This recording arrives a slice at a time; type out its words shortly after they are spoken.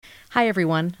Hi,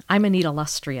 everyone. I'm Anita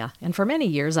Lustria, and for many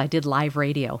years I did live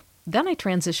radio. Then I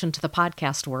transitioned to the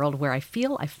podcast world where I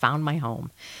feel I found my home.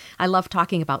 I love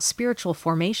talking about spiritual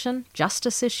formation,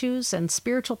 justice issues, and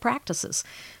spiritual practices.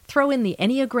 Throw in the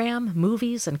Enneagram,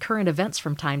 movies, and current events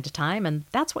from time to time, and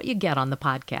that's what you get on the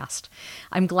podcast.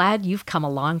 I'm glad you've come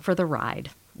along for the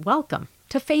ride. Welcome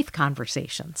to Faith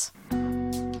Conversations.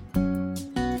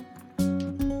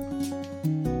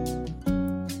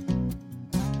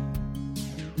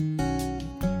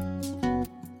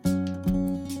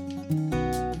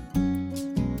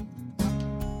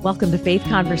 Welcome to Faith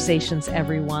Conversations,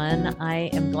 everyone.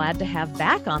 I am glad to have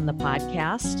back on the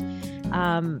podcast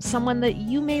someone that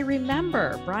you may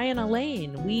remember, Brian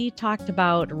Allain. We talked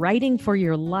about writing for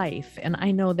your life, and I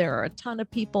know there are a ton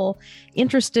of people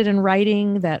interested in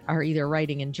writing that are either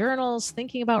writing in journals,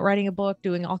 thinking about writing a book,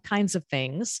 doing all kinds of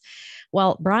things.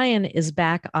 Well, Brian is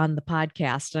back on the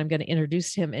podcast, and I'm going to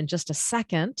introduce him in just a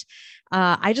second.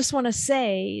 I just want to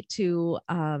say to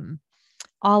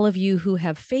all of you who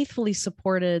have faithfully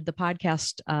supported the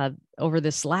podcast over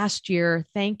this last year,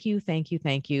 thank you, thank you,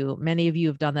 thank you. Many of you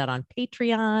have done that on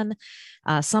Patreon.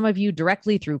 Some of you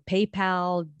directly through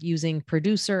PayPal using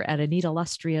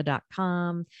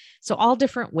producer@AnitaLustria.com. So all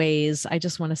different ways. I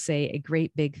just want to say a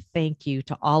great big thank you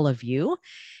to all of you.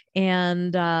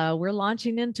 And we're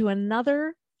launching into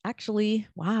another. Actually,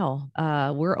 wow,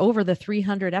 we're over the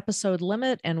 300 episode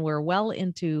limit, and we're well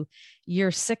into year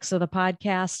 6 of the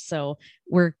podcast. So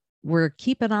we're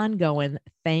keeping on going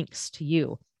thanks to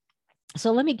you.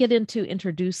 So let me get into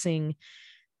introducing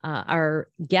our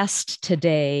guest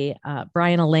today.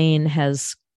 Brian Allain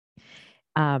has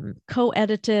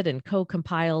co-edited and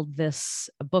co-compiled this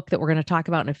book that we're going to talk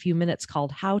about in a few minutes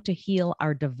called How to Heal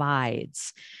Our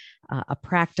Divides. A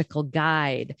practical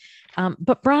guide.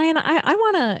 But Brian, I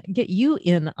want to get you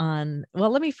in on,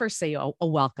 well, let me first say a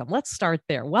welcome. Let's start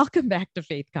there. Welcome back to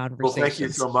Faith Conversations. Well, thank you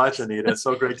so much, Anita. It's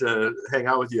so great to hang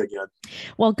out with you again.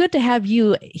 Well, good to have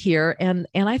you here. And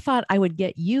I thought I would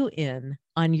get you in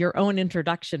on your own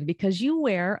introduction because you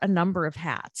wear a number of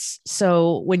hats.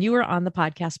 So when you were on the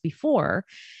podcast before,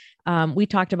 we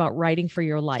talked about Writing for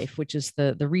Your Life, which is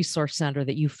the resource center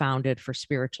that you founded for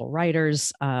spiritual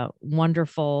writers.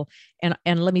 Wonderful. And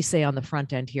let me say on the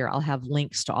front end here, I'll have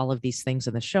links to all of these things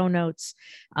in the show notes.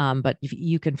 But if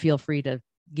you can feel free to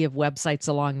give websites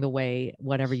along the way,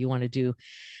 whatever you want to do.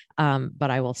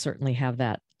 But I will certainly have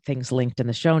things linked in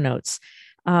the show notes.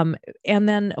 And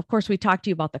then, of course, we talked to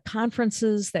you about the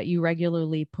conferences that you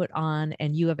regularly put on,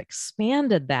 and you have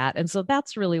expanded that. And so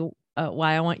that's really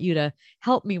why I want you to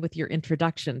help me with your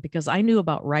introduction, because I knew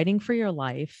about Writing for Your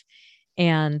Life.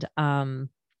 And I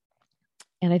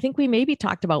think we maybe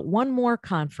talked about one more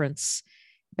conference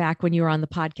back when you were on the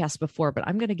podcast before, but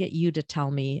I'm going to get you to tell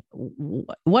me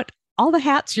what all the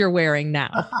hats you're wearing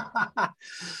now.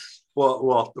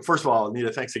 Well, first of all,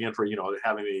 Anita, thanks again for,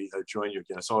 having me join you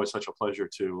again. It's always such a pleasure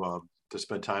to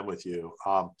spend time with you.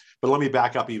 But let me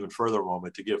back up even further a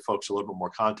moment to give folks a little bit more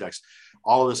context.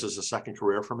 All of this is a second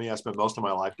career for me. I spent most of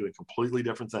my life doing completely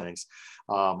different things.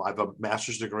 I have a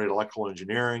master's degree in electrical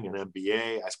engineering and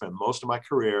MBA. I spent most of my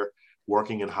career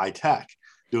working in high tech,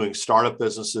 doing startup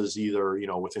businesses, either,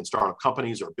 within startup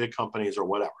companies or big companies or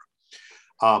whatever.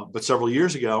 But several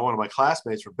years ago, one of my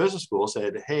classmates from business school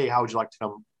said, "Hey, how would you like to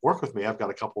come work with me? I've got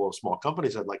a couple of small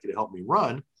companies I'd like you to help me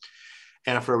run."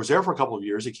 And after I was there for a couple of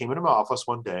years, he came into my office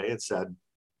one day and said,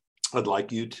 "I'd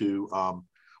like you to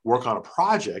work on a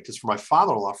project. It's for my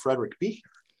father-in-law, Frederick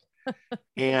Buechner."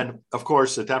 And of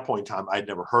course, at that point in time, I'd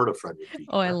never heard of Frederick Buechner.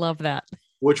 Oh, I love that.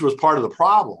 Which was part of the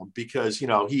problem because,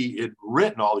 he had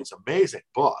written all these amazing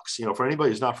books. For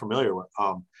anybody who's not familiar with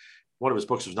one of his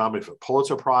books was nominated for the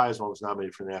Pulitzer Prize. One was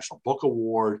nominated for the National Book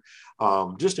Award.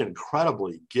 Just an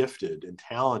incredibly gifted and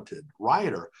talented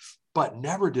writer, but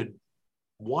never did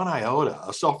one iota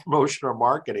of self-promotion or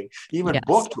marketing, even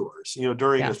book tours,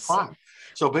 during his prime.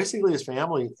 So basically his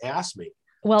family asked me.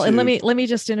 Well, and let me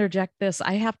just interject this.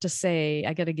 I have to say,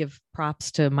 I got to give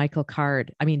props to Michael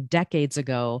Card. I mean, decades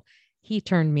ago, he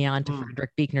turned me on to Frederick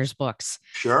Buechner's books.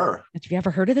 Sure. Have you ever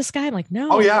heard of this guy? I'm like, no.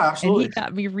 Oh yeah, absolutely. And he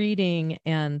got me reading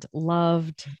and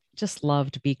loved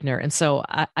Buechner. And so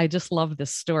I just love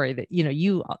this story that,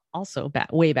 you also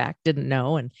way back didn't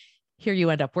know. And here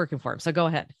you end up working for him. So go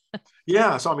ahead.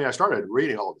 Yeah. So, I started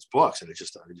reading all of his books and I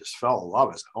just fell in love.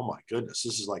 I said, oh my goodness,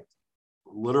 this is like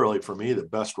literally for me, the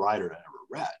best writer I ever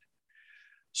read.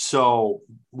 So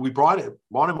we brought him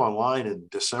online in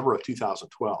December of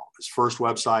 2012. His first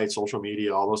website, social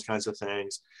media, all those kinds of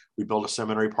things. We built a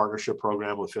seminary partnership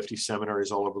program with 50 seminaries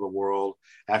all over the world.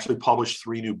 Actually published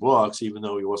 3 new books, even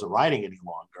though he wasn't writing any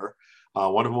longer.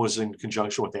 One of them was in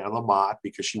conjunction with Anna Lamott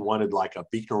because she wanted like a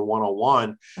Beekner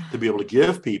 101 to be able to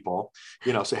give people,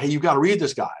 say, hey, you've got to read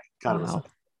this guy kind of a thing.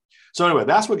 So anyway,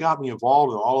 that's what got me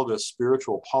involved in all of this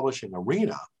spiritual publishing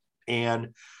arena. And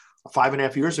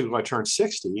 5.5 years ago, I turned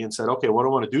 60 and said, okay, what do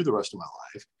I want to do the rest of my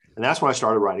life? And that's when I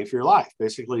started Writing for Your Life,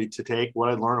 basically to take what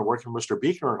I'd learned working with Mr.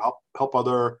 Beekner and help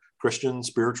other Christian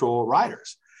spiritual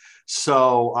writers.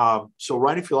 So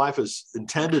Writing for Your Life is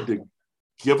intended to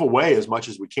give away as much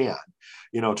as we can,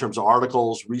 in terms of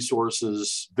articles,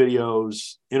 resources,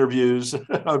 videos, interviews,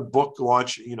 book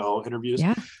launch, interviews.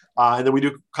 Yeah. And then we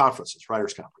do conferences,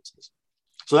 writers' conferences.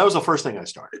 So that was the first thing I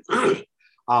started.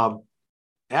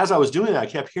 As I was doing that, I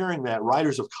kept hearing that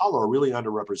writers of color are really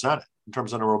underrepresented in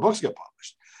terms of the number of books get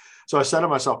published. So I said to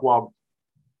myself, well,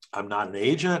 I'm not an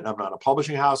agent. I'm not a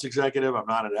publishing house executive. I'm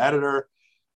not an editor.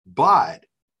 But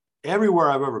everywhere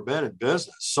I've ever been in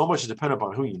business, so much is dependent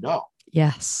upon who you know.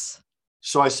 Yes.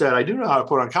 So I said, I do know how to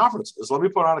put on conferences. Let me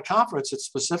put on a conference that's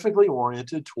specifically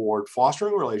oriented toward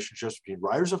fostering relationships between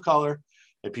writers of color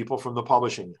and people from the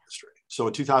publishing industry. So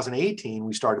in 2018,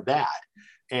 we started that.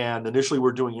 And initially,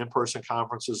 we're doing in-person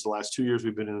conferences. The last 2 years,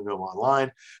 we've been doing them online.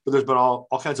 But there's been all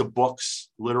kinds of books,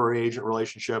 literary agent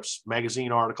relationships,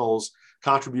 magazine articles,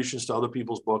 contributions to other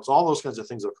people's books, all those kinds of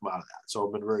things that have come out of that. So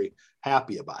I've been very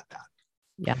happy about that.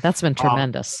 Yeah, that's been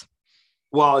tremendous.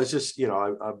 Well, it's just,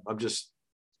 I'm just,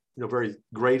 very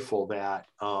grateful that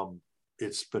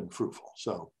it's been fruitful.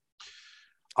 So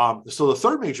the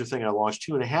third major thing I launched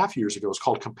 2.5 years ago is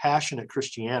called Compassionate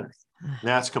Christianity. And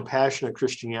that's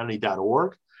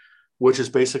compassionatechristianity.org, which is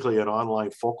basically an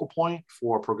online focal point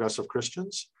for progressive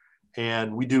Christians.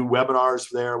 And we do webinars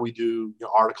there. We do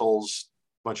articles,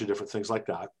 a bunch of different things like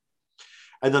that.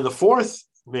 And then the fourth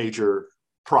major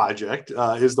project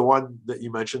is the one that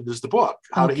you mentioned, is the book,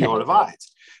 How to Heal Our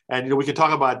Divides. And we can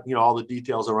talk about all the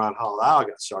details around how that all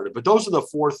got started. But those are the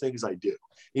four things I do.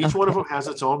 Each one of them has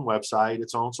its own website,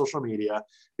 its own social media,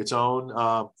 its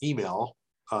own email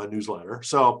newsletter.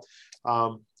 So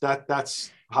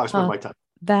that's how I spend my time.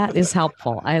 That is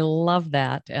helpful. I love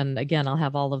that. And again, I'll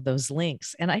have all of those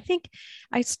links. And I think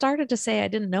I started to say I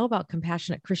didn't know about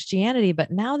Compassionate Christianity,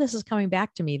 but now this is coming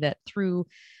back to me that through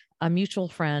a mutual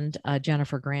friend,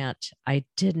 Jennifer Grant, I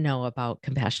did know about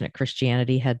Compassionate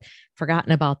Christianity, had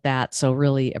forgotten about that. So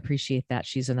really appreciate that.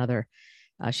 She's an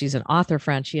author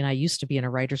friend. She and I used to be in a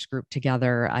writers group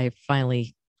together. I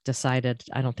finally decided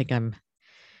I don't think I'm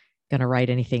going to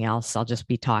write anything else. I'll just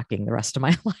be talking the rest of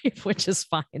my life, which is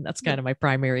fine. That's kind of my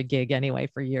primary gig anyway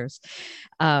for years.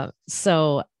 But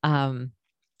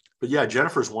yeah,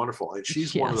 Jennifer's wonderful. And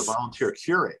she's one of the volunteer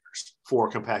curators for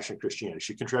Compassionate Christianity.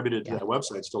 She contributed to that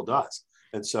website, still does.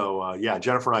 And so,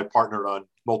 Jennifer and I partnered on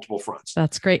multiple fronts.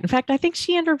 That's great. In fact, I think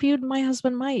she interviewed my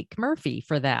husband, Mike Murphy,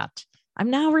 for that.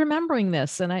 I'm now remembering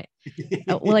this. And I,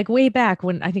 like way back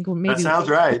when I think maybe that sounds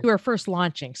right. We were first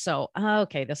launching. So,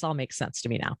 okay, this all makes sense to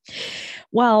me now.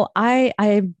 Well, I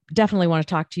definitely want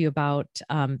to talk to you about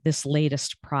this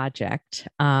latest project.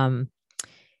 And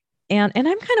I'm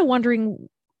kind of wondering,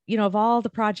 of all the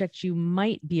projects you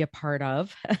might be a part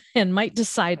of and might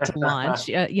decide to launch,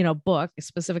 book,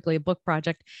 specifically a book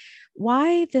project,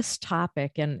 why this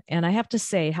topic? And I have to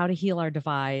say, How to Heal Our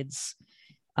Divides,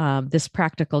 this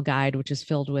practical guide, which is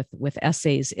filled with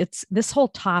essays. This whole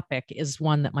topic is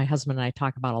one that my husband and I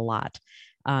talk about a lot.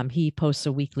 He posts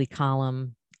a weekly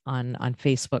column on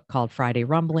Facebook called Friday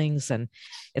Rumblings. And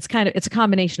it's a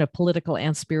combination of political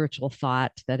and spiritual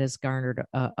thought that has garnered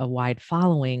a wide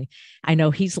following. I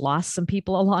know he's lost some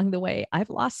people along the way.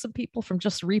 I've lost some people from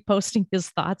just reposting his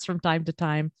thoughts from time to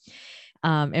time.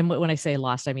 And when I say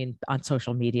lost, I mean on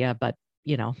social media, but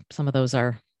some of those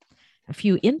are a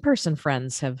few in-person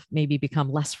friends have maybe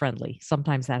become less friendly.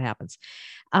 Sometimes that happens.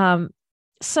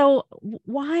 So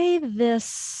why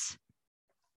this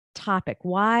topic?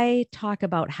 Why talk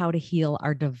about how to heal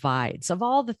our divides? Of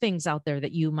all the things out there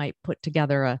that you might put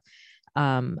together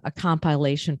a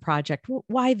compilation project,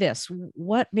 why this?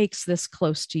 What makes this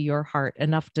close to your heart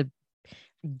enough to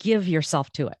give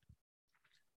yourself to it?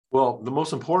 Well, the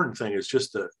most important thing is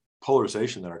just the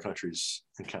polarization that our country's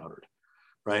encountered,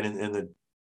 right? And the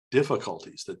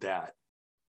difficulties that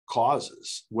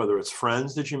causes, whether it's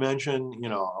friends that you mentioned,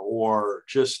 or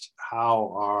just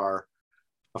how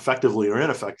effectively or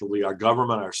ineffectively our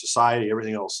government, our society,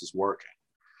 everything else is working.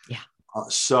 Yeah.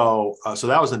 So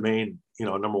that was the main,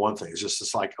 number one thing. It's just,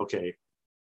 it's like, okay,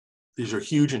 these are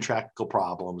huge intractable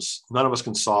problems. None of us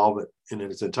can solve it in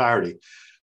its entirety,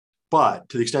 but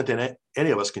to the extent that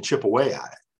any of us can chip away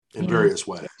at it in various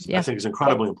ways, I think is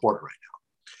incredibly important right now.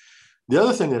 The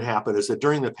other thing that happened is that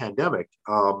during the pandemic,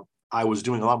 I was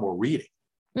doing a lot more reading.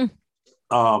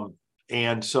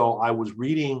 And so I was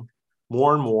reading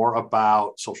more and more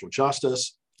about social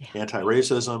justice,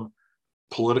 anti-racism,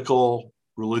 political,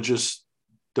 religious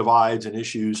divides and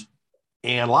issues,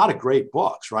 and a lot of great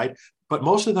books, right? But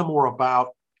most of them were about,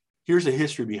 here's the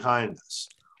history behind this,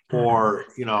 or,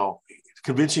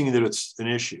 convincing you that it's an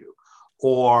issue,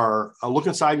 or look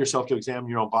inside yourself to examine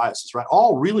your own biases, right?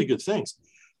 All really good things,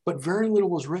 but very little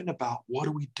was written about what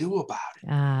do we do about it.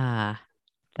 That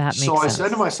makes sense. So I said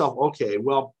to myself, okay,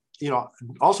 well,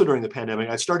 also during the pandemic,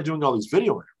 I started doing all these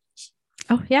video interviews.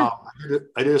 Oh, yeah.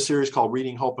 I did a series called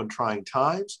Reading Hope in Trying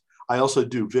Times. I also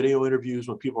do video interviews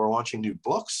when people are launching new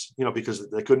books, because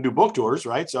they couldn't do book tours,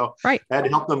 right? So I had to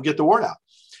help them get the word out.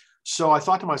 So I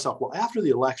thought to myself, well, after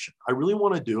the election, I really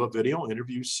want to do a video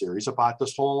interview series about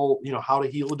this whole, how to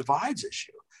heal the divides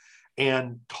issue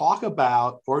and talk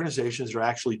about organizations that are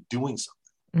actually doing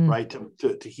something, right?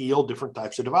 To heal different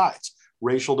types of divides,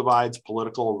 racial divides,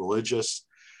 political, religious,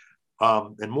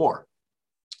 and more.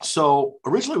 So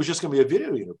originally it was just going to be a video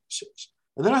interview series.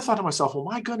 And then I thought to myself, well,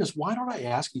 my goodness, why don't I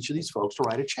ask each of these folks to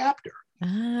write a chapter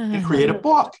and create a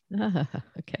book?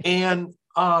 Okay. And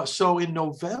so in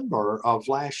November of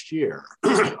last year,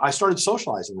 I started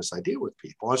socializing this idea with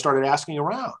people. I started asking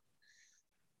around.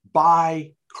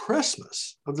 By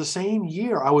Christmas of the same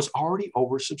year, I was already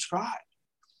oversubscribed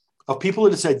of people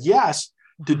that had said yes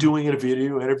to doing a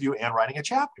video interview and writing a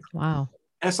chapter. Wow.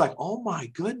 And it's like, oh my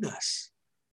goodness,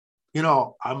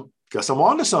 guess I'm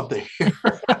onto something here.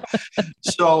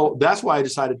 So that's why I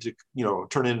decided to,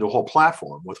 turn it into a whole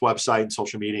platform with website and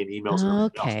social media and emails.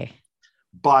 And okay.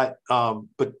 But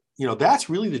that's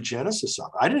really the genesis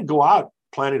of it. I didn't go out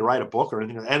planning to write a book or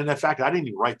anything. And in fact, I didn't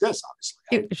even write this,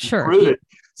 obviously. I recruited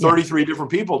 33 different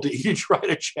people to each write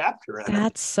a chapter.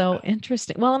 That's so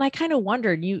interesting. Well, and I kind of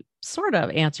wondered, you sort of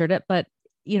answered it, but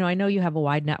I know you have a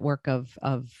wide network of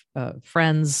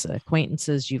friends,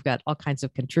 acquaintances. You've got all kinds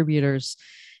of contributors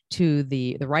to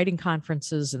the writing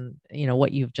conferences and,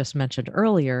 what you've just mentioned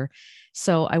earlier.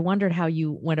 So I wondered how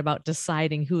you went about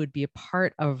deciding who would be a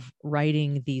part of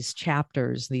writing these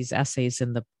chapters, these essays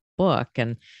in the book.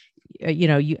 And,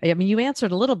 you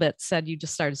answered a little bit, said you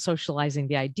just started socializing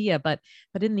the idea, but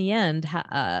in the end,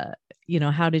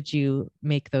 how did you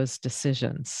make those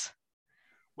decisions?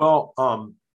 Well,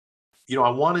 I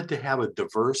wanted to have a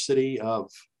diversity of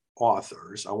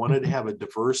authors. I wanted to have a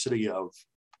diversity of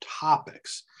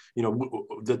topics,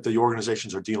 that the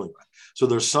organizations are dealing with. So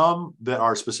there's some that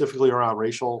are specifically around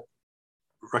racial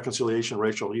reconciliation,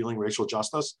 racial healing, racial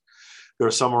justice.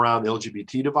 There's some around the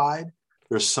LGBT divide.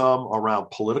 There's some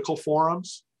around political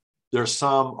forums. There's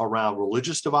some around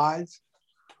religious divides.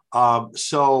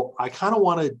 So I kind of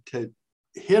wanted to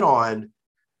hit on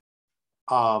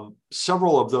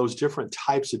several of those different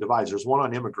types of divides. There's one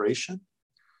on immigration.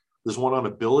 There's one on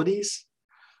abilities.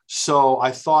 So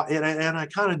I thought, and I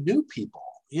kind of knew people,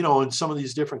 in some of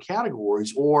these different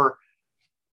categories, or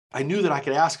I knew that I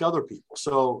could ask other people.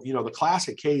 So, the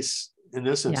classic case in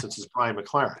this instance is Brian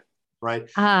McLaren, right?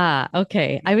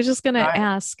 Okay. I was just going to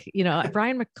ask,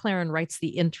 Brian McLaren writes the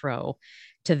intro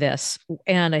to this,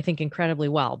 and I think incredibly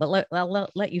well, but I'll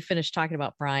let you finish talking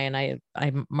about Brian. I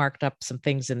marked up some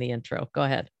things in the intro. Go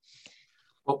ahead.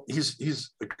 Well,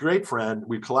 he's a great friend.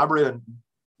 We collaborate on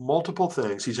multiple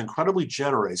things. He's incredibly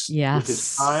generous with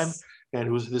his time and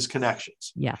with his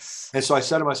connections. Yes. And so I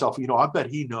said to myself, I bet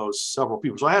he knows several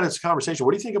people. So I had this conversation.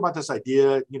 What do you think about this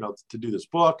idea, to do this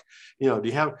book? Do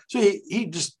you have, so he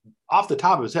just off the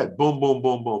top of his head, boom, boom,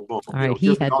 boom, boom, boom. All right,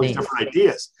 he had all these different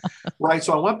ideas. Right.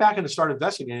 So I went back and started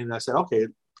investigating, and I said, okay,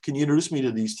 can you introduce me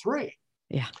to these three?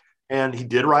 Yeah. And he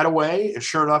did right away. And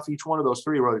sure enough, each one of those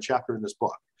three wrote a chapter in this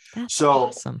book. That's so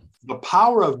awesome. The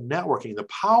power of networking, the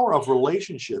power of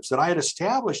relationships that I had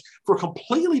established for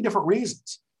completely different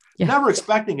reasons, never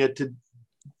expecting it to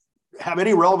have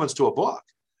any relevance to a book,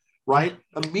 right?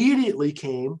 Immediately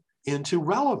came into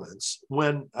relevance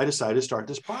when I decided to start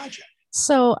this project.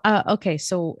 So, okay.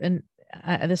 So, and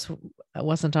this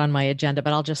wasn't on my agenda,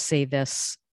 but I'll just say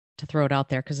this to throw it out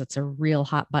there because it's a real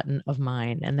hot button of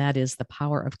mine. And that is the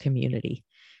power of community.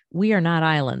 We are not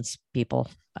islands, people,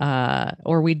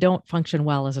 or we don't function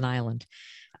well as an island.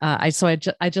 I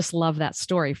just love that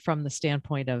story from the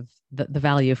standpoint of the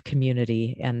value of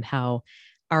community and how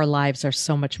our lives are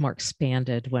so much more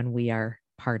expanded when we are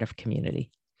part of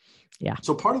community. Yeah.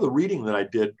 So part of the reading that I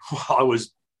did while I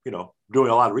was, doing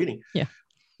a lot of reading,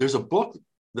 there's a book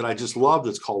that I just love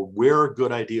that's called Where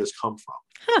Good Ideas Come From.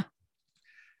 Huh.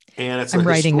 And it's I'm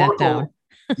writing that down.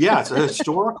 It's a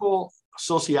historical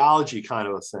sociology kind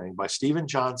of a thing by Stephen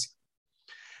Johnson.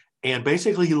 And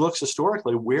basically he looks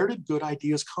historically, where did good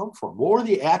ideas come from? What were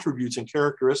the attributes and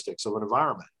characteristics of an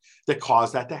environment that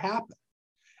caused that to happen?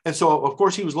 And so, of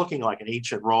course, he was looking like in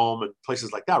ancient Rome and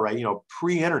places like that, right?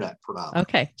 Pre-internet predominantly.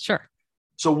 Okay, sure.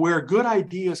 So where good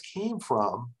ideas came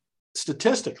from,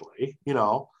 statistically,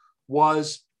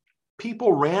 was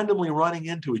people randomly running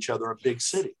into each other in big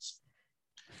cities.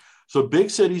 So big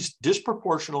cities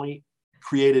disproportionately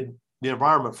created the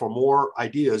environment for more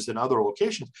ideas than other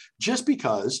locations, just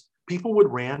because people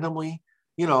would randomly,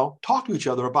 talk to each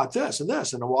other about this and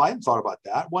this, and well, I hadn't thought about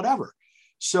that, whatever.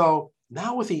 So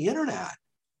now with the internet,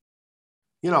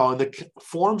 and the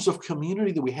forms of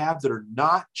community that we have that are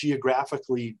not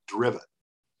geographically driven.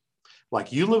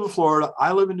 Like you live in Florida,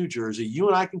 I live in New Jersey, you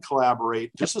and I can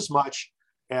collaborate just as much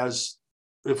as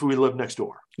if we live next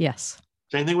door. Yes.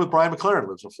 Same thing with Brian McLaren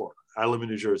lives in Florida. I live in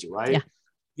New Jersey, right?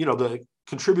 Yeah. The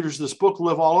contributors to this book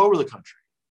live all over the country,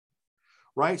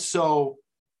 right? So,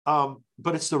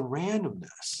 but it's the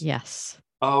randomness yes.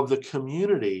 of the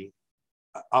community,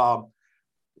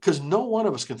 because no one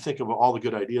of us can think of all the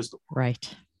good ideas,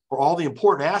 right, or all the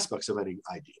important aspects of any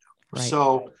idea. Right.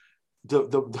 So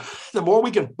the more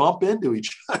we can bump into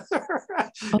each other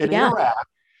and interact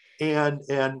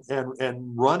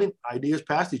and run ideas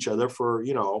past each other for,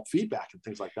 feedback and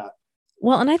things like that.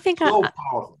 Well, and I think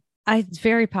powerful. It's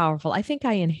very powerful. I think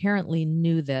I inherently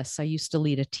knew this. I used to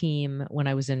lead a team when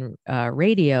I was in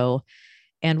radio,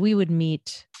 and we would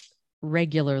meet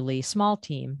regularly, small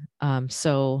team.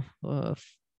 So 4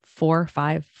 or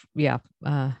 5,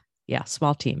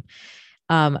 small team.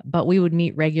 But we would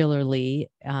meet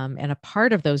regularly, and a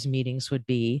part of those meetings would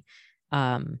be,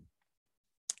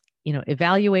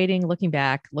 evaluating, looking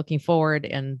back, looking forward,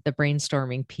 and the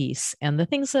brainstorming piece. And the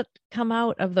things that come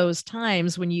out of those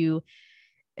times when you,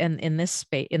 and in this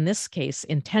case,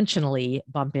 intentionally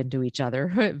bump into each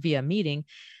other via meeting,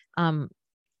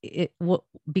 it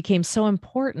became so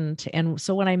important. And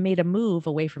so when I made a move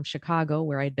away from Chicago,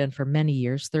 where I'd been for many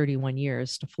years, 31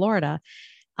 years, to Florida,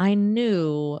 I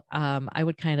knew I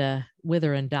would kind of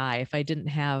wither and die if I didn't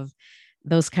have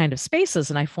those kind of spaces.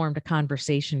 And I formed a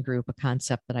conversation group, a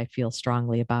concept that I feel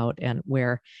strongly about, and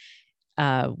where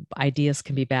ideas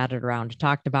can be batted around,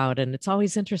 talked about. And it's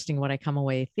always interesting what I come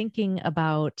away thinking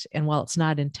about. And while it's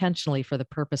not intentionally for the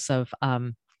purpose of,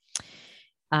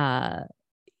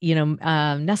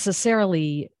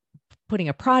 necessarily putting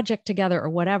a project together or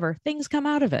whatever, things come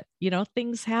out of it,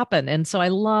 things happen. And so I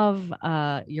love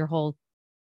your whole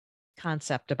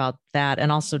concept about that.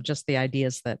 And also just the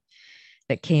ideas that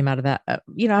came out of that,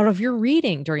 out of your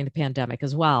reading during the pandemic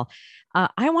as well.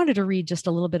 I wanted to read just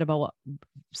a little bit about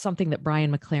something that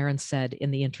Brian McLaren said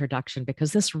in the introduction,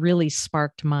 because this really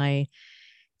sparked my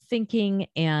thinking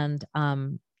and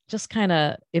just kind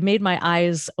of, it made my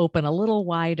eyes open a little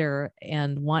wider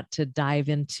and want to dive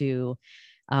into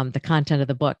the content of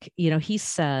the book. He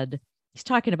said, he's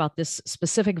talking about this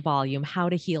specific volume, How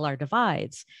to Heal Our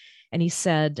Divides. And he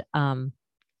said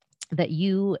that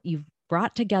you've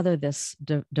brought together this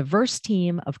diverse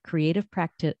team of creative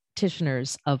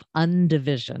practitioners of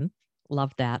undivision.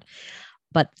 Love that.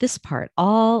 But this part,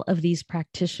 all of these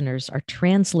practitioners are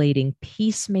translating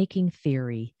peacemaking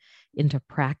theory into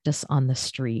practice on the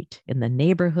street, in the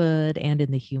neighborhood, and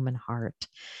in the human heart.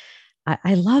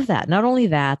 I love that. Not only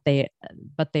that,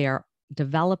 but they are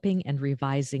developing and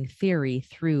revising theory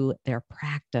through their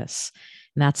practice.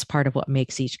 And that's part of what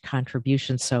makes each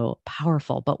contribution so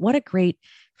powerful. But what a great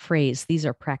phrase. These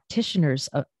practitioners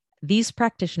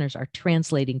are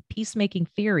translating peacemaking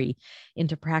theory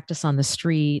into practice on the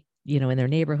street, in their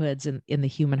neighborhoods and in the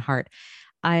human heart.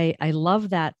 I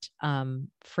love that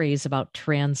phrase about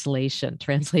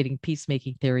translating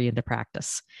peacemaking theory into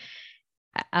practice.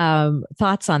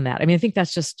 Thoughts on that? I mean, I think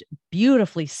that's just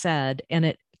beautifully said, and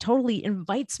it totally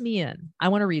invites me in. I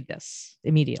want to read this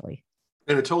immediately.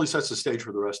 And it totally sets the stage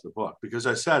for the rest of the book, because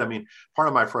I said, part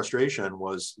of my frustration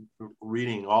was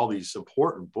reading all these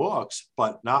important books,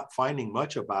 but not finding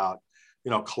much about,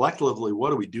 collectively, what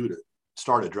do we do to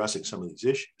start addressing some of these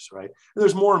issues, right? And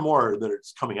there's more and more that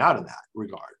it's coming out in that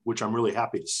regard, which I'm really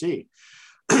happy to see.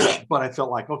 But I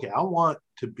felt like, okay, I want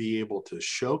to be able to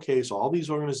showcase all these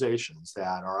organizations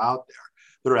that are out there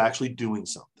that are actually doing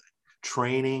something,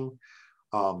 training,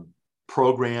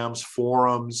 programs,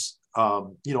 forums,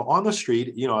 on the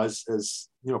street, as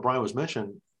Brian was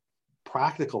mentioning,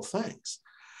 practical things.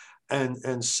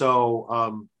 And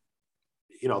so,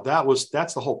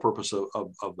 that's the whole purpose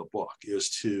of the book, is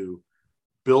to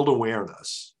build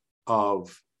awareness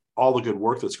of all the good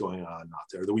work that's going on out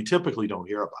there that we typically don't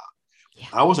hear about. Yeah.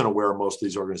 I wasn't aware of most of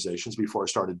these organizations before I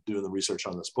started doing the research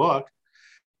on this book.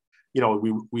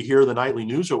 We hear the nightly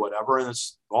news or whatever, and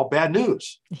it's all bad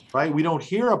news, right? We don't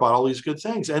hear about all these good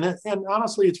things. And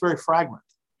honestly, it's very fragmented.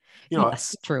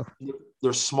 Yes, true.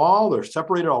 They're small, they're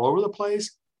separated all over the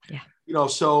place, Yeah.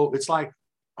 So it's like,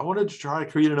 I wanted to try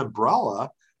to create an umbrella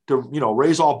to,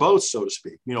 raise all boats, so to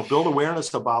speak, build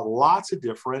awareness about lots of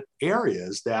different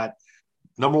areas that,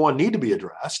 number one, need to be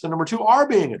addressed, and number two, are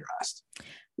being addressed.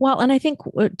 Well, and I think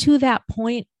to that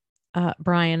point,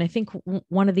 Brian, I think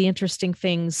one of the interesting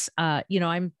things,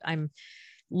 I'm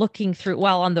looking through,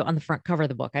 well, on the front cover of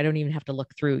the book, I don't even have to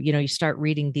look through, you start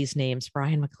reading these names: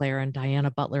 Brian McLaren,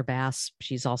 Diana Butler Bass.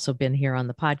 She's also been here on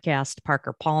the podcast.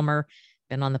 Parker Palmer,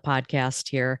 been on the podcast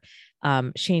here.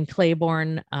 Shane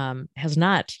Claiborne has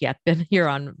not yet been here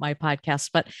on my podcast,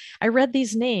 but I read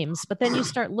these names. But then you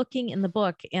start looking in the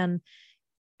book, and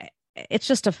it's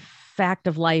just a fact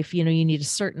of life. You need a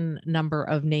certain number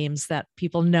of names that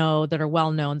people know, that are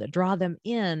well known, that draw them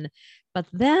in. But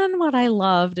then what I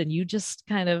loved, and you just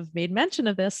kind of made mention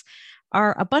of this,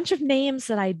 are a bunch of names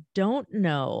that I don't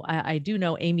know. I do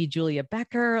know Amy Julia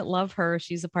Becker. Love her.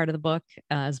 She's a part of the book,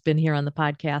 has been here on the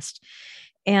podcast.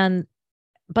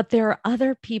 But there are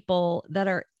other people that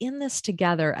are in this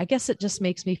together. I guess it just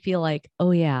makes me feel like,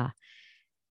 oh yeah,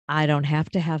 I don't have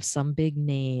to have some big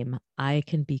name. I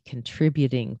can be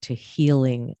contributing to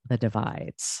healing the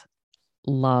divides.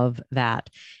 Love that.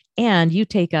 And you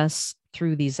take us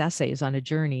through these essays on a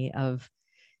journey of,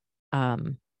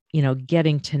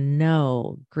 getting to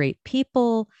know great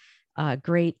people,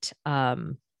 great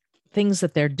things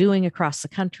that they're doing across the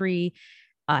country,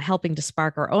 helping to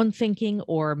spark our own thinking,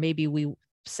 or maybe we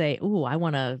say, "Ooh, I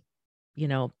want to,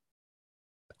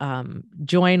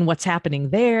 join what's happening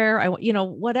there."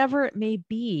 Whatever it may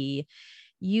be,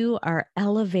 you are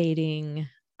elevating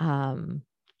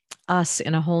us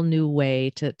in a whole new way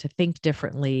to think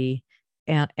differently,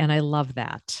 and I love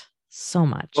that so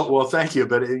much. Well, thank you.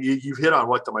 But you've hit on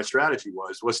what my strategy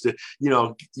was to,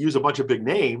 use a bunch of big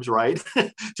names, right,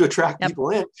 to attract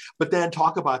people in, but then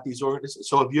talk about these organizations.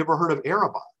 So have you ever heard of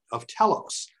Erebon, of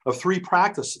Telos, of Three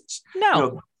Practices?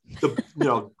 No.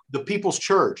 The People's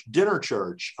Church, Dinner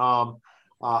Church, How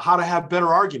to Have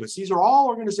Better Arguments. These are all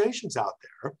organizations out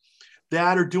there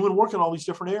that are doing work in all these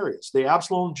different areas. The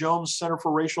Absalom Jones Center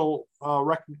for Racial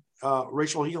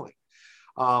Healing.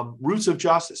 Roots of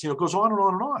Justice, it goes on and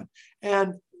on and on.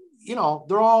 And,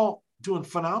 they're all doing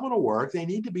phenomenal work. They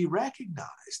need to be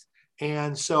recognized.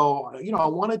 And so, I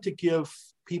wanted to give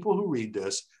people who read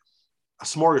this a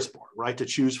smorgasbord, right, to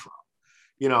choose from,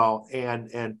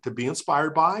 and to be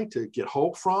inspired by, to get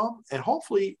hope from, and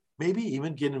hopefully maybe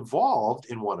even get involved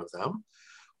in one of them,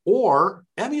 or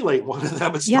emulate one of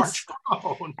them and start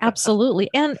your own. Absolutely.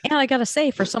 And I got to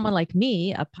say, for someone like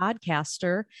me, a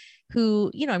podcaster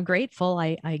who, I'm grateful.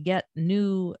 I get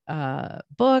new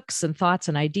books and thoughts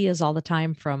and ideas all the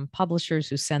time from publishers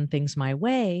who send things my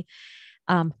way.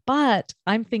 But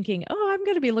I'm thinking, I'm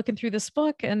going to be looking through this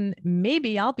book, and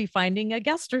maybe I'll be finding a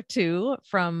guest or two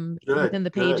from within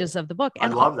the pages of the book.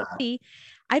 And I love that.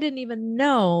 I didn't even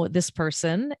know this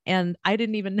person, and I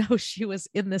didn't even know she was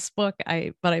in this book.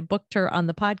 But I booked her on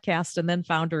the podcast and then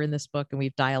found her in this book, and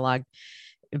we've dialogued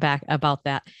back about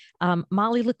that.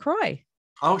 Molly LaCroix.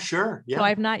 Oh, sure. Yeah. So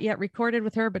I've not yet recorded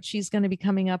with her, but she's going to be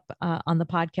coming up on the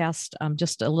podcast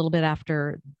just a little bit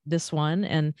after this one.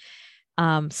 And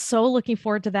so looking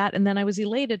forward to that. And then I was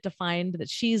elated to find that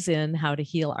she's in How to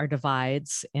Heal Our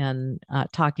Divides, and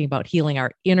talking about healing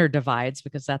our inner divides,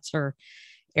 because that's her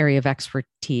area of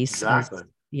expertise. Exactly.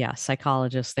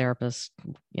 Psychologist, therapist,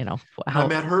 I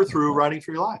met her through Writing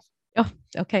for Your Life. Oh,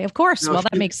 okay. Of course. Well,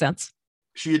 that makes sense.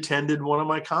 She attended one of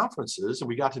my conferences, and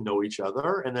we got to know each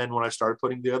other. And then when I started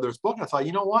putting together this book, I thought,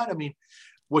 you know what? I mean,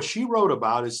 what she wrote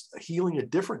about is healing a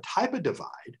different type of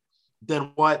divide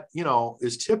than what,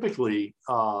 is typically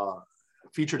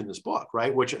featured in this book,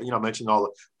 right? Which, I mentioned all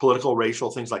the political,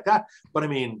 racial things like that, but I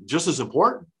mean, just as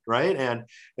important, right? And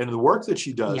the work that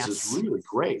she does is really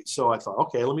great. So I thought,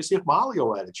 okay, let me see if Molly will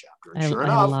write a chapter. And sure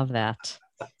enough. I love that.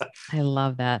 I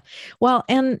love that. Well,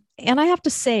 and I have to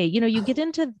say, you get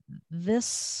into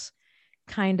this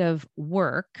kind of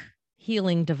work,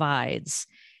 healing divides,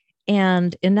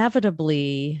 and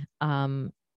inevitably,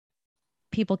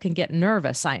 people can get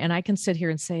nervous. I can sit here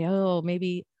and say, oh,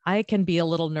 maybe I can be a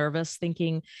little nervous,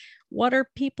 thinking, what are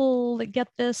people that get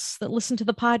this, that listen to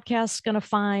the podcast, going to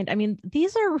find? I mean,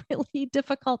 these are really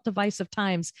difficult, divisive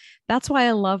times. That's why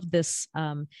I love this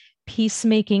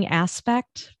peacemaking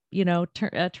aspect,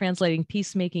 translating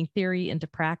peacemaking theory into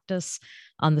practice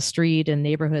on the street and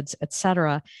neighborhoods,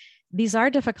 etc. These are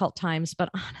difficult times, but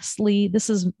honestly, this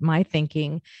is my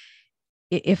thinking.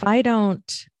 If I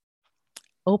don't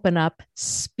open up,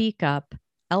 speak up,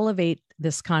 elevate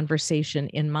this conversation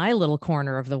in my little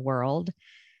corner of the world,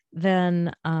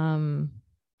 then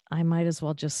I might as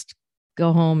well just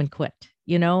go home and quit.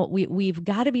 We've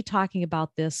got to be talking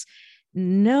about this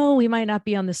No, we might not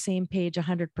be on the same page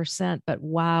 100%, but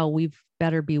wow, we've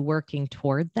better be working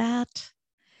toward that.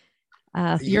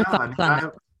 Yeah, Your thoughts I mean, on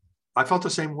that? I felt the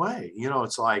same way.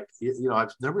 It's like,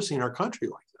 I've never seen our country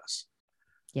like this.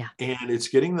 Yeah. And it's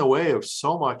getting in the way of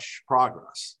so much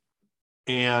progress.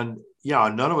 And yeah,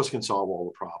 none of us can solve all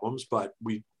the problems, but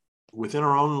within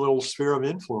our own little sphere of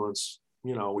influence,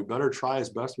 we better try as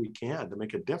best we can to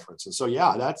make a difference. And so,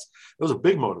 yeah, that was a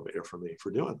big motivator for me for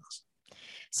doing this.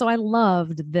 So I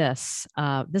loved this.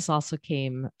 This also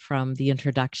came from the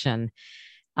introduction.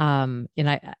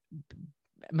 McLaren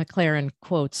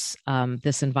quotes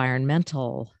this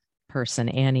environmental person,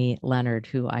 Annie Leonard,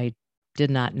 who I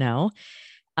did not know.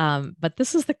 But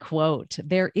this is the quote: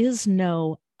 "There is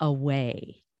no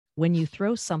away. When you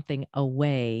throw something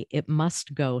away, it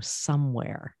must go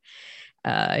somewhere."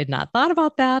 I had not thought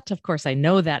about that. Of course, I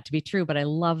know that to be true, but I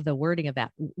love the wording of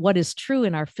that. What is true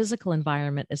in our physical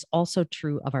environment is also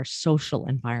true of our social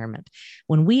environment.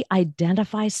 When we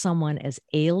identify someone as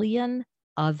alien,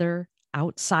 other,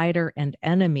 outsider, and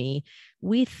enemy,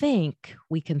 we think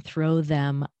we can throw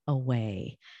them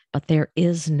away, but there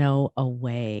is no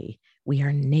away. We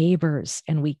are neighbors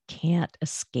and we can't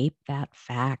escape that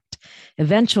fact.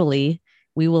 Eventually,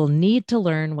 we will need to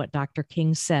learn what Dr.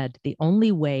 King said. The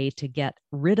only way to get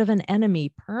rid of an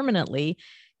enemy permanently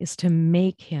is to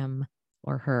make him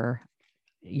or her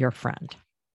your friend.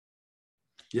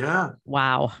 Yeah.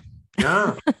 Wow.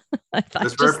 Yeah.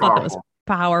 That's very powerful. That was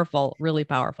powerful, really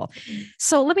powerful.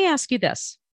 So let me ask you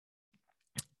this.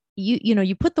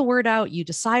 You put the word out, you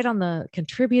decide on the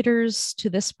contributors to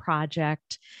this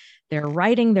project. They're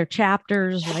writing their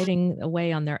chapters, writing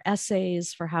away on their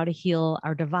essays for how to heal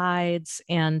our divides,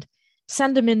 and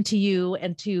send them in to you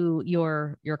and to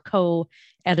your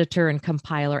co-editor and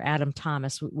compiler, Adam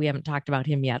Thomas. We haven't talked about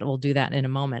him yet. We'll do that in a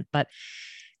moment. But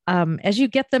as you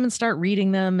get them and start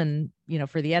reading them, and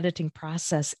for the editing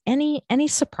process, any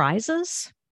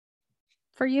surprises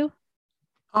for you?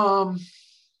 I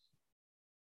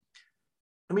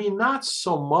mean, not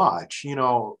so much,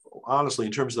 honestly,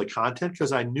 in terms of the content,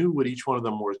 because I knew what each one of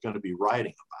them was going to be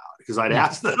writing about, because I'd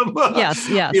asked them, yes,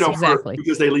 exactly,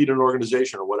 because they lead an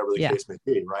organization or whatever the case may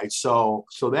be, right? So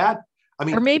that, I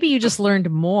mean, or maybe you just learned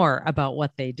more about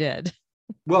what they did.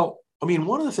 Well, I mean,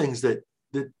 one of the things that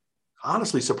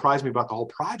honestly surprised me about the whole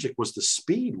project was the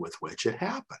speed with which it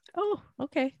happened. Oh,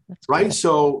 okay. That's right. Cool.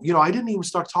 So, I didn't even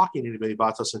start talking to anybody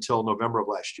about this until November of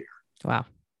last year. Wow.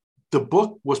 The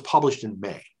book was published in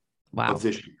May of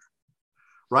this year,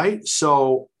 right?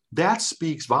 So that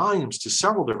speaks volumes to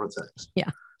several different things. Yeah.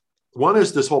 One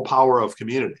is this whole power of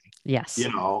community. Yes.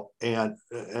 And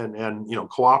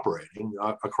cooperating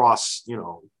across,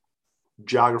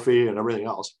 geography and everything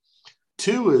else.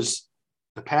 Two is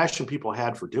the passion people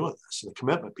had for doing this and the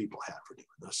commitment people had for doing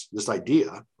this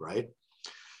idea, right?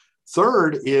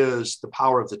 Third is the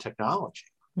power of the technology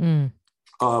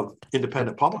of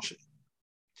independent publishing.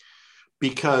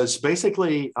 Because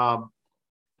basically, I'll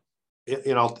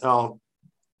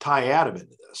tie Adam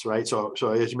into this, right? So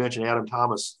as you mentioned, Adam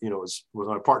Thomas, was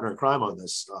my partner in crime on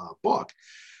this book.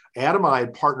 Adam and I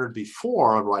had partnered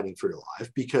before on Writing for Your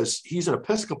Life because he's an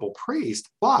Episcopal priest,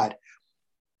 but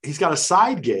he's got a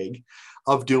side gig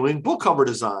of doing book cover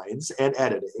designs and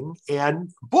editing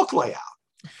and book layout.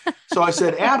 So I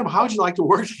said, Adam, how would you like to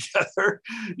work together,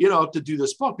 to do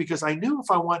this book? Because I knew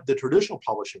if I went the traditional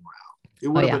publishing route, it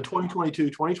would have been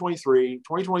 2022, 2023,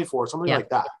 2024, something like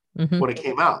that when it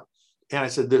came out. And I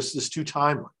said, this is too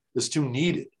timely. This is too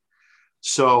needed.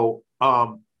 So,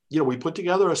 we put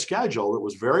together a schedule that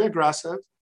was very aggressive,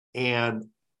 and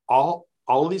all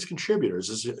of these contributors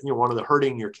is, one of the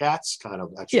herding your cats kind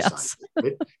of exercise. Yes.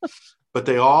 Right? But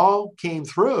they all came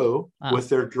through with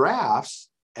their drafts.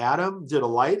 Adam did a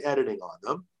light editing on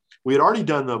them. We had already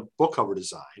done the book cover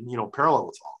design, parallel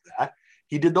with all that.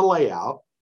 He did the layout,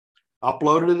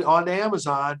 uploaded it onto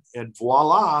Amazon, and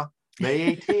voila,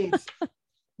 May 18th,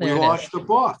 we launched the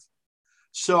book.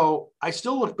 So I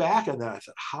still look back on that. I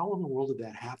thought, how in the world did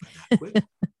that happen that quick?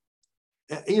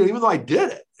 Even though I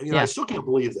did it, I still can't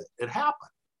believe that it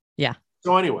happened. Yeah.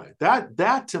 So anyway,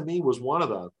 that to me was one of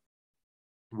the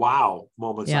wow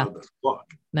moments out of this book,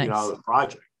 out of the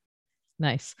project.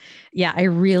 Nice. Yeah, I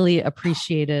really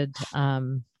appreciated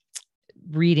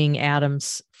reading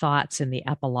Adam's thoughts in the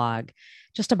epilogue,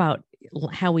 just about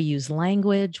how we use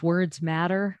language. Words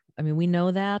matter. I mean, we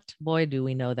know that. Boy, do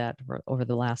we know that over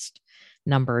the last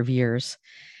number of years.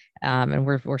 And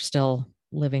we're still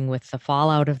living with the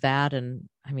fallout of that. And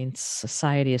I mean,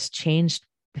 society has changed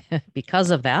because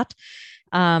of that.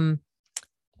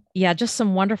 Just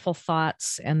some wonderful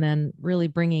thoughts, and then really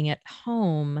bringing it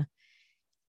home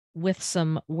with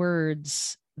some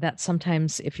words that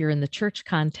sometimes if you're in the church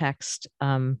context,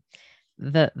 the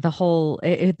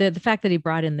fact that he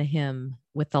brought in the hymn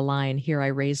with the line, "Here I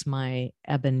raise my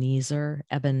Ebenezer,"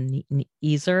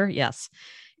 yes.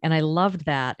 And I loved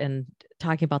that, and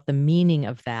talking about the meaning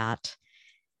of that.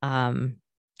 And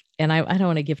I don't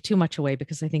want to give too much away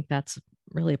because I think that's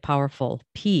really a powerful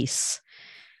piece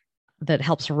that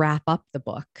helps wrap up the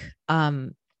book.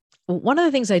 One of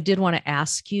the things I did want to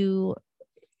ask you,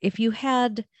 if you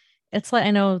had, it's like,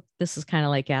 I know this is kind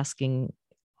of like asking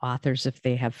authors if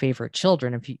they have favorite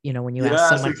children, if when you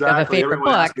ask someone if they have a favorite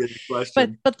book,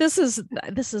 but this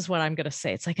is what I'm going to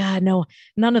say. It's like, no,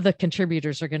 none of the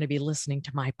contributors are going to be listening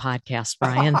to my podcast,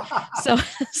 Brian.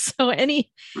 so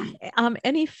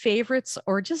any favorites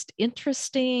or just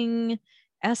interesting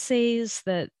essays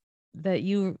that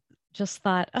you just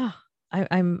thought,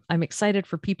 I'm excited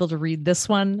for people to read this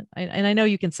one. And I know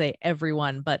you can say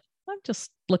everyone, but I'm just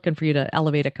looking for you to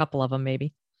elevate a couple of them,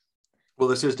 maybe. Well,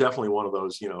 this is definitely one of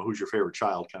those, who's your favorite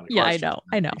child kind of questions. Yeah,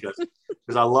 I know.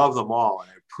 Because I love them all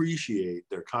and I appreciate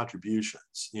their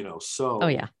contributions,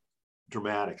 so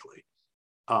dramatically.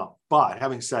 But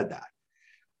having said that,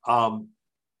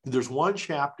 there's one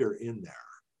chapter in there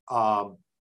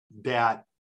that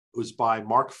was by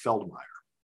Mark Feldmeyer.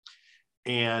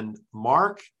 And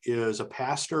Mark is a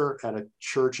pastor at a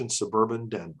church in suburban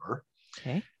Denver.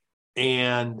 Okay.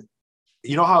 And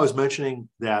how I was mentioning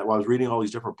that while I was reading all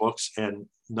these different books and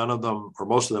none of them or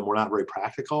most of them were not very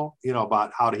practical,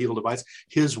 about how to heal divides.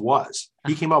 His was.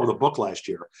 He came out with a book last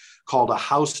year called A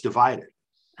House Divided.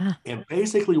 And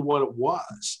basically what it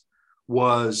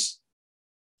was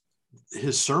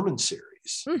his sermon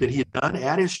series that he had done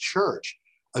at his church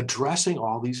addressing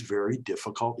all these very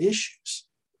difficult issues.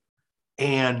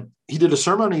 And he did a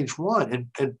sermon on each one.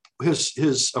 And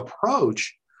his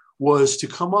approach was to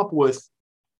come up with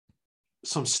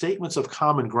some statements of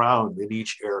common ground in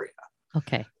each area.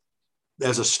 Okay.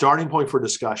 As a starting point for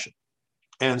discussion.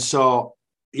 And so,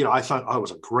 I thought it was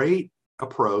a great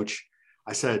approach.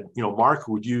 I said, Mark,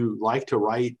 would you like to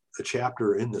write a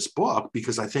chapter in this book?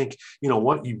 Because I think,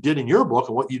 what you did in your book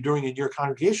and what you're doing in your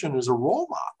congregation is a role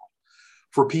model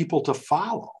for people to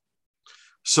follow.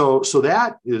 So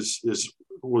that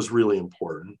was really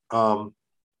important.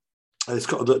 It's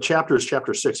called, the chapter is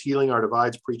chapter 6, Healing Our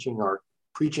Divides, Preaching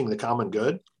the Common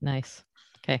Good. Nice.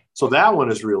 Okay. So that one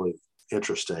is really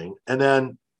interesting. And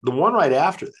then the one right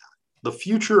after that, The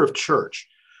Future of Church,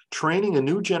 Training a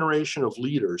New Generation of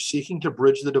Leaders Seeking to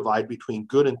Bridge the Divide Between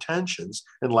Good Intentions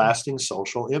and Lasting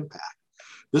Social Impact.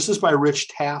 This is by Rich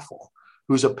Taffel,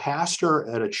 who's a pastor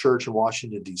at a church in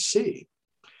Washington, D.C.,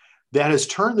 that has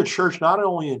turned the church not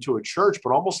only into a church,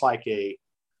 but almost like a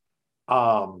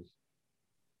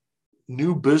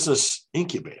new business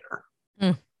incubator.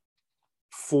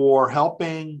 For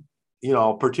helping,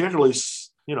 particularly,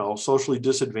 socially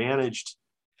disadvantaged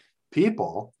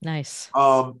people. Nice.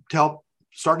 To help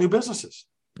start new businesses.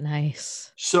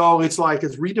 Nice. So it's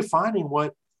redefining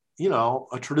what,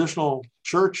 a traditional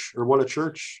church or what a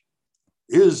church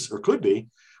is or could be.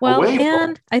 Well,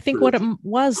 and I think what it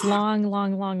was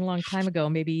long time ago,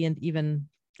 maybe even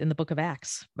in the book of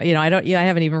Acts, I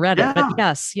haven't even read it, but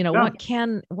yes,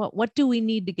 what do we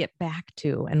need to get back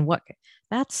to, and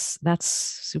that's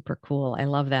super cool. I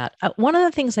love that. One of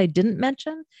the things I didn't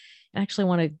mention, I actually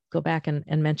want to go back and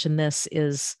mention this,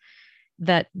 is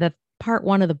that part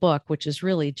 1 of the book, which is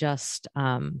really just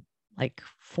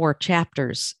 4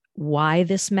 chapters, why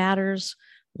this matters,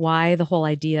 why the whole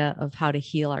idea of how to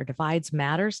heal our divides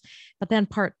matters. But then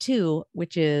part 2,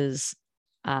 which is,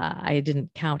 I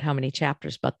didn't count how many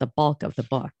chapters, but the bulk of the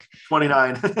book.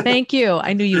 29. Thank you.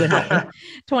 I knew you would help me.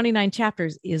 29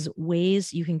 chapters is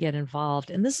ways you can get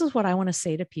involved. And this is what I want to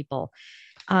say to people.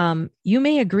 You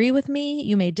may agree with me.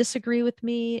 You may disagree with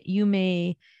me. You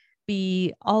may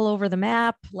be all over the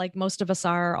map, like most of us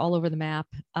are all over the map.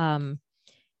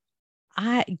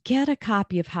 I get a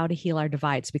copy of How to Heal Our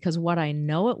Divides, because what I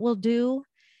know it will do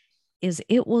is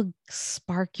it will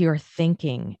spark your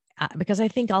thinking. Because I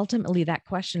think ultimately that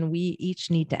question we each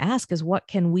need to ask is, what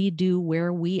can we do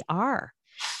where we are?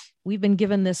 We've been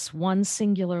given this one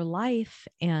singular life,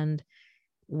 and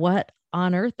what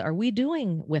on earth are we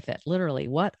doing with it? Literally,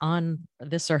 what on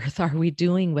this earth are we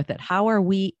doing with it? How are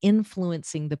we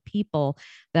influencing the people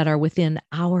that are within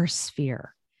our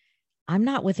sphere? I'm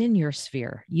not within your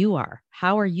sphere. You are.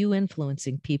 How are you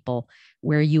influencing people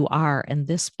where you are? And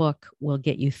this book will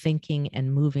get you thinking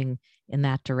and moving in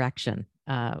that direction.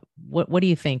 What do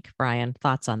you think, Brian?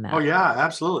 Thoughts on that? Oh, yeah,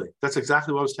 absolutely. That's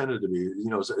exactly what it was intended to be.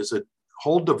 It's a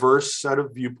whole diverse set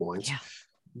of viewpoints,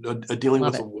 dealing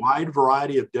with a wide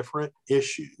variety of different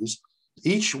issues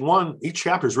each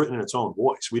chapter is written in its own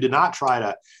voice. We did not try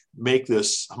to make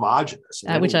this homogenous,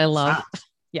 which I love.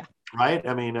 Yeah. Right.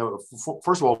 I mean,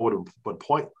 first of all, it would have been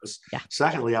pointless. Yeah.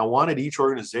 Secondly, I wanted each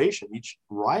organization, each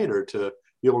writer to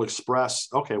be able to express,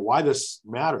 okay, why this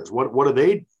matters. What are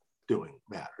they doing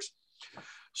matters.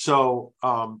 So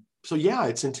yeah,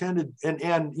 it's intended.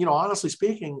 And, honestly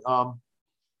speaking,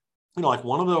 like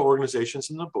one of the organizations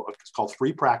in the book is called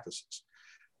Three Practices.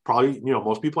 Probably,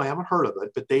 most people haven't heard of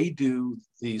it, but they do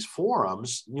these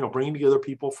forums, bringing together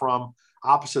people from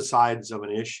opposite sides of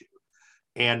an issue.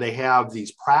 And they have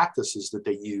these practices that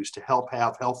they use to help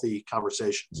have healthy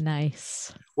conversations.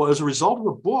 Nice. Well, as a result of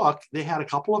the book, they had a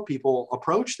couple of people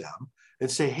approach them and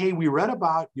say, hey, we read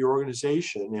about your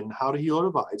organization and how to heal our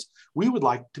divides. We would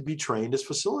like to be trained as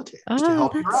facilitators to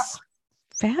help your effort.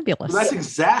 Fabulous. So that's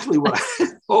exactly what I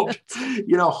hoped,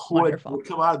 would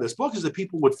come out of this book, is that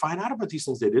people would find out about these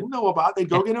things they didn't know about. They'd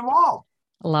go get involved.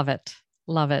 Love it.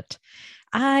 Love it.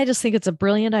 I just think it's a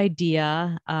brilliant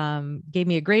idea. Gave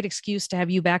me a great excuse to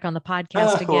have you back on the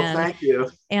podcast again. Thank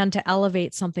you. And to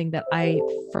elevate something that I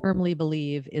firmly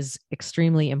believe is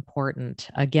extremely important.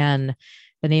 Again,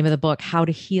 the name of the book, How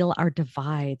to Heal Our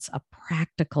Divides, a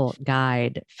practical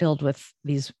guide filled with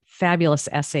these fabulous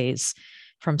essays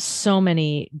from so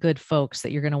many good folks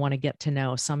that you're going to want to get to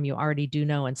know. Some you already do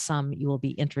know, and some you will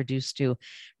be introduced to.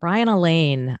 Brian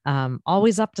Allain,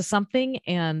 always up to something,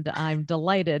 and I'm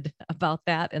delighted about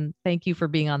that. And thank you for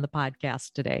being on the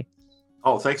podcast today.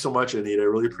 Oh, thanks so much, Anita. I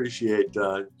really appreciate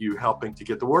you helping to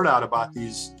get the word out about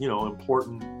these,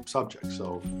 important subjects.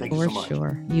 So thank you so much. For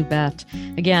sure. You bet.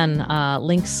 Again,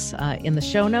 links in the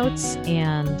show notes.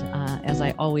 And as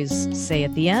I always say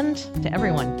at the end to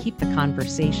everyone, keep the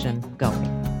conversation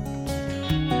going.